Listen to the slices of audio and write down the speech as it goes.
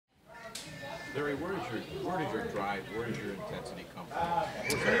Larry, where does your drive, where does your intensity come from?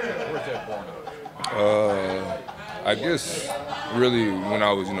 Where's that born out of? I guess really when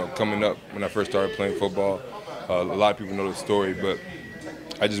I was, coming up, when I first started playing football, a lot of people know the story, but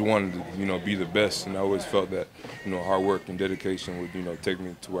I just wanted to, be the best, and I always felt that, hard work and dedication would, take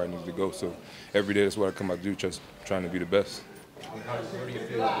me to where I needed to go. So every day that's what I come out to do, just trying to be the best. Where do you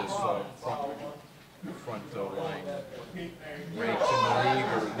feel this front line ranks in the league,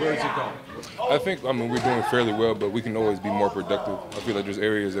 or where is it going? I think we're doing fairly well, but we can always be more productive. I feel like there's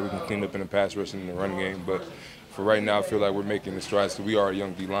areas that we can clean up in the pass rush and in the running game, but for right now, I feel like we're making the strides. So we are a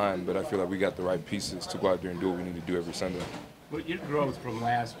young D line, but I feel like we got the right pieces to go out there and do what we need to do every Sunday. But your growth from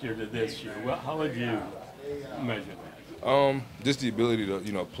last year to this year, well, how would you measure that? Just the ability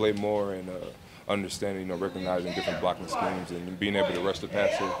to play more and understanding, recognizing different blocking schemes and being able to rush the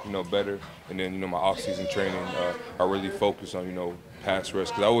passer, better. And then my off-season training, I really focused on pass rush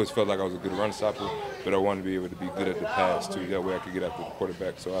because I always felt like I was a good run stopper, but I wanted to be able to be good at the pass too. That way I could get after the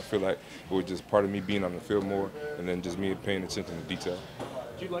quarterback. So I feel like it was just part of me being on the field more, and then just me paying attention to detail.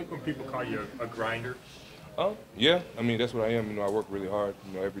 Do you like when people call you a grinder? Yeah, I mean that's what I am. I work really hard.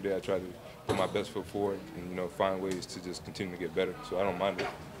 Every day I try to put my best foot forward and find ways to just continue to get better. So I don't mind it.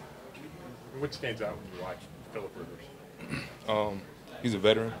 What stands out when you watch Philip Rivers? He's a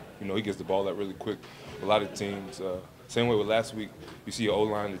veteran. He gets the ball out really quick. A lot of teams, same way with last week, you see an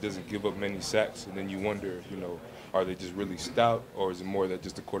O-line that doesn't give up many sacks, and then you wonder, are they just really stout, or is it more that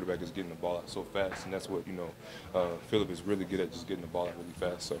just the quarterback is getting the ball out so fast? And that's what, Philip is really good at, just getting the ball out really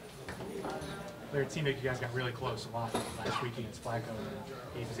fast. So. Larry, it seemed like you guys got really close a lot last week against Flacco, and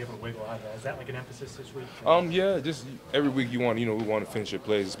he was able to wiggle out of that. Is that like an emphasis this week? Yeah, just every week we want to finish your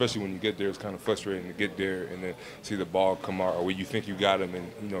plays, especially when you get there. It's kind of frustrating to get there and then see the ball come out, or where you think you got him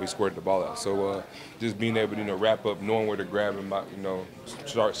and he squirted the ball out. So just being able to wrap up, knowing where to grab him,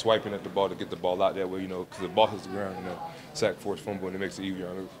 start swiping at the ball to get the ball out that way, because the ball hits the ground, sack, force, fumble, and it makes it easier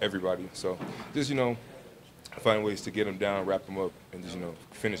on everybody. So just find ways to get him down, wrap him up, and just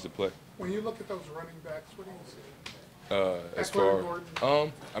finish the play. When you look at those running backs, what do you see? As far,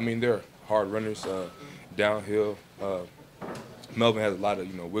 they're hard runners, downhill. Melvin has a lot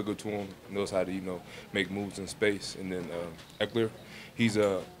of wiggle to him, knows how to make moves in space, and then Ekeler, he's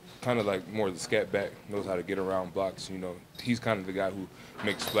kind of like more of the scat back, knows how to get around blocks. He's kind of the guy who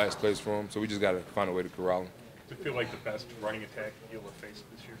makes splash plays for him. So we just got to find a way to corral him. Does it feel like the best running attack you'll have faced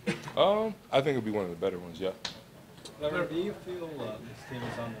this year? I think it'll be one of the better ones. Yeah. Larry, do you feel this team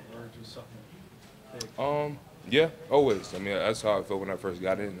is on the verge of something big? Yeah, always. That's how I felt when I first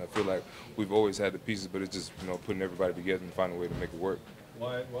got in. I feel like we've always had the pieces, but it's just putting everybody together and finding a way to make it work.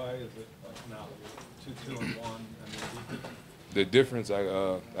 Why is it now 2-2-1? The difference,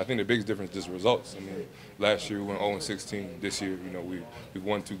 I think the biggest difference is just results. Last year we went 0-16. This year, we've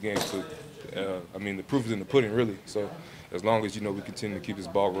won 2 games. So, the proof is in the pudding, really. So as long as we continue to keep this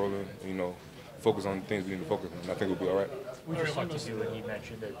ball rolling, focus on the things we need to focus on, I think we'll be all right. We just like to do, and he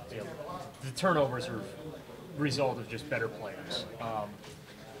mentioned that the turnovers are a result of just better players.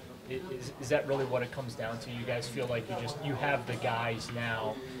 Is that really what it comes down to? You guys feel like you have the guys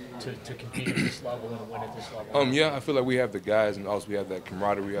now to compete at this level and win at this level? Yeah, I feel like we have the guys, and also we have that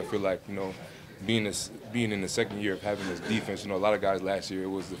camaraderie. I feel like being in the second year of having this defense, a lot of guys last year, it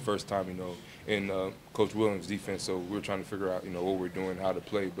was the first time, in Coach Williams' defense, so we were trying to figure out, what we're doing, how to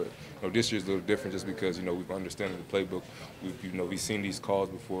play. But, this year's a little different just because, we've understood the playbook. We've seen these calls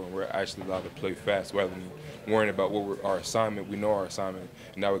before, and we're actually allowed to play fast rather than worrying about our assignment. We know our assignment,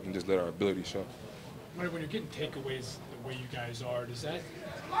 and now we can just let our ability show. When you're getting takeaways the way you guys are, do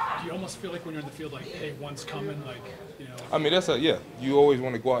you almost feel like when you're in the field, like, hey, one's coming, like, you always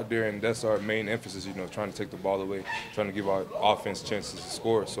want to go out there, and that's our main emphasis, trying to take the ball away, trying to give our offense chances to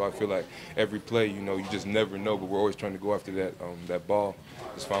score. So I feel like every play, you just never know, but we're always trying to go after that ball,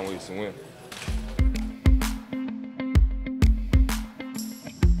 just find ways to win.